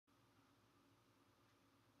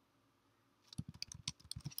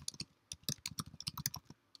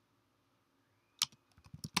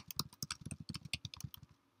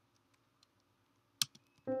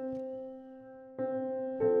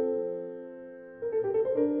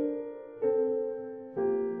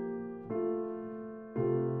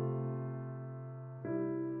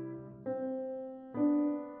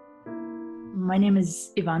My name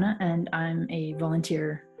is Ivana, and I'm a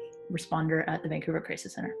volunteer responder at the Vancouver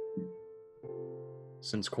Crisis Center.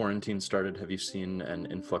 Since quarantine started, have you seen an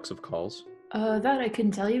influx of calls? That I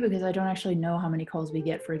couldn't tell you because I don't actually know how many calls we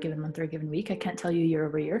get for a given month or a given week. I can't tell you year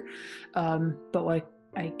over year. But what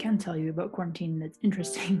I can tell you about quarantine that's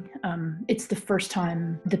interesting, it's the first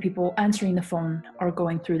time the people answering the phone are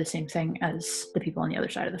going through the same thing as the people on the other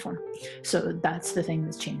side of the phone. So that's the thing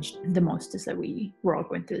that's changed the most, is that we're all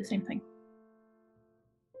going through the same thing.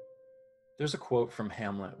 There's a quote from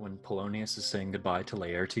Hamlet when Polonius is saying goodbye to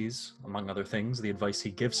Laertes. Among other things, the advice he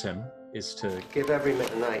gives him is to give every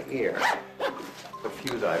man thy ear, but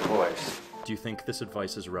few thy voice. Do you think this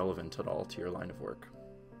advice is relevant at all to your line of work?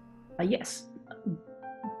 Yes,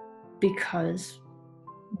 because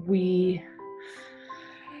we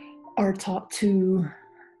are taught to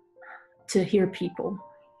hear people.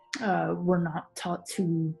 We're not taught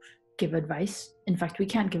to give advice. In fact, we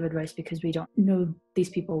can't give advice because we don't know these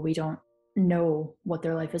people. We don't know what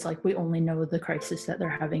their life is like. We only know the crisis that they're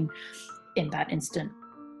having in that instant.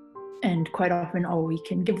 And quite often all we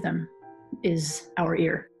can give them is our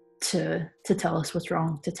ear to tell us what's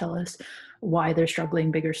wrong, to tell us why they're struggling,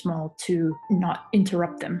 big or small, to not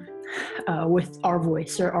interrupt them with our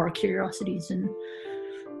voice or our curiosities, and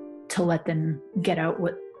to let them get out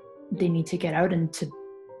what they need to get out, and to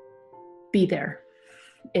be there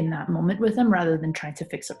in that moment with them rather than trying to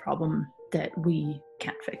fix a problem that we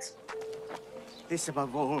can't fix. This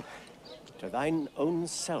above all, to thine own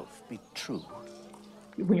self be true.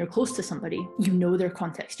 When you're close to somebody, you know their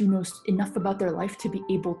context, you know enough about their life to be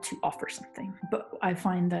able to offer something. But I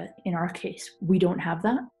find that in our case, we don't have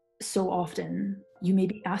that. So often you may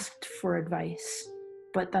be asked for advice,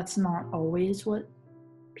 but that's not always what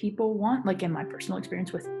people want. Like in my personal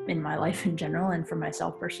experience in my life in general, and for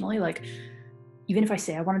myself personally, like even if I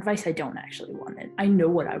say I want advice, I don't actually want it. I know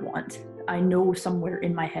what I want. I know somewhere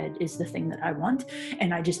in my head is the thing that I want,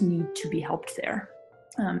 and I just need to be helped there.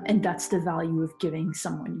 And that's the value of giving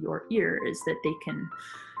someone your ear, is that they can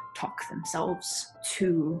talk themselves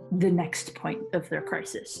to the next point of their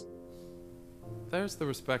crisis. There's the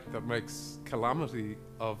respect that makes calamity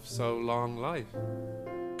of so long life.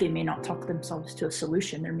 They may not talk themselves to a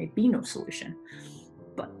solution. There may be no solution,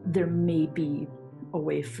 but there may be a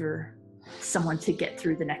way for someone to get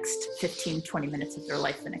through the next 15, 20 minutes of their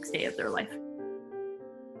life, the next day of their life.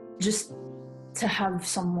 Just to have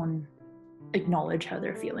someone acknowledge how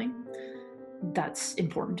they're feeling, that's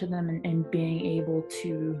important to them, and being able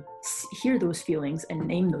to hear those feelings and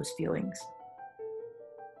name those feelings.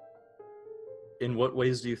 In what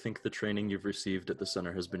ways do you think the training you've received at the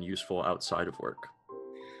center has been useful outside of work?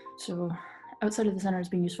 So outside of the center has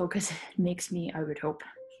been useful because it makes me, I would hope,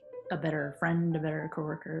 a better friend, a better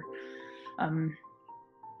coworker,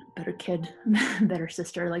 better kid, better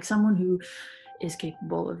sister, like someone who is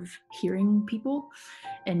capable of hearing people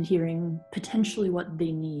and hearing potentially what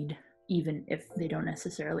they need, even if they don't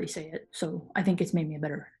necessarily say it. So I think it's made me a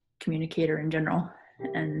better communicator in general,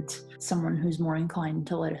 and someone who's more inclined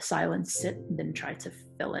to let a silence sit than try to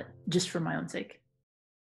fill it just for my own sake.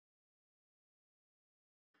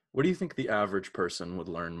 What do you think the average person would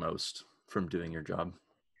learn most from doing your job?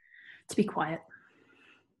 To be quiet.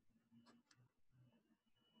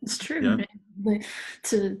 It's true. Yeah.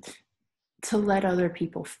 To let other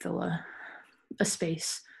people fill a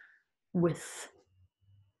space with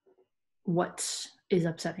what is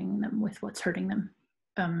upsetting them, with what's hurting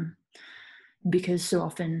them. Because so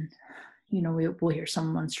often, we'll hear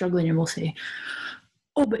someone struggling and we'll say,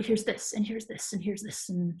 oh, but here's this, and here's this, and here's this,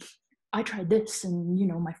 and I tried this, and,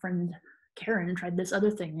 my friend Karen tried this other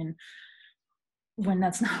thing. And when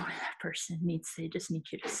that's not what that person needs, they just need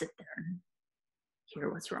you to sit there and hear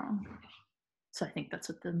what's wrong. So I think that's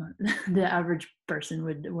what the average person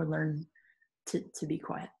would learn, to be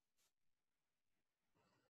quiet.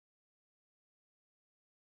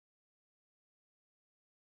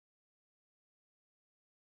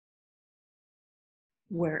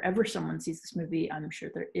 Wherever someone sees this movie, I'm sure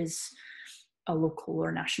there is a local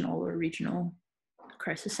or national or regional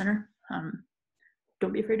crisis center.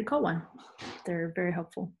 Don't be afraid to call one. They're very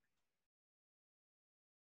helpful.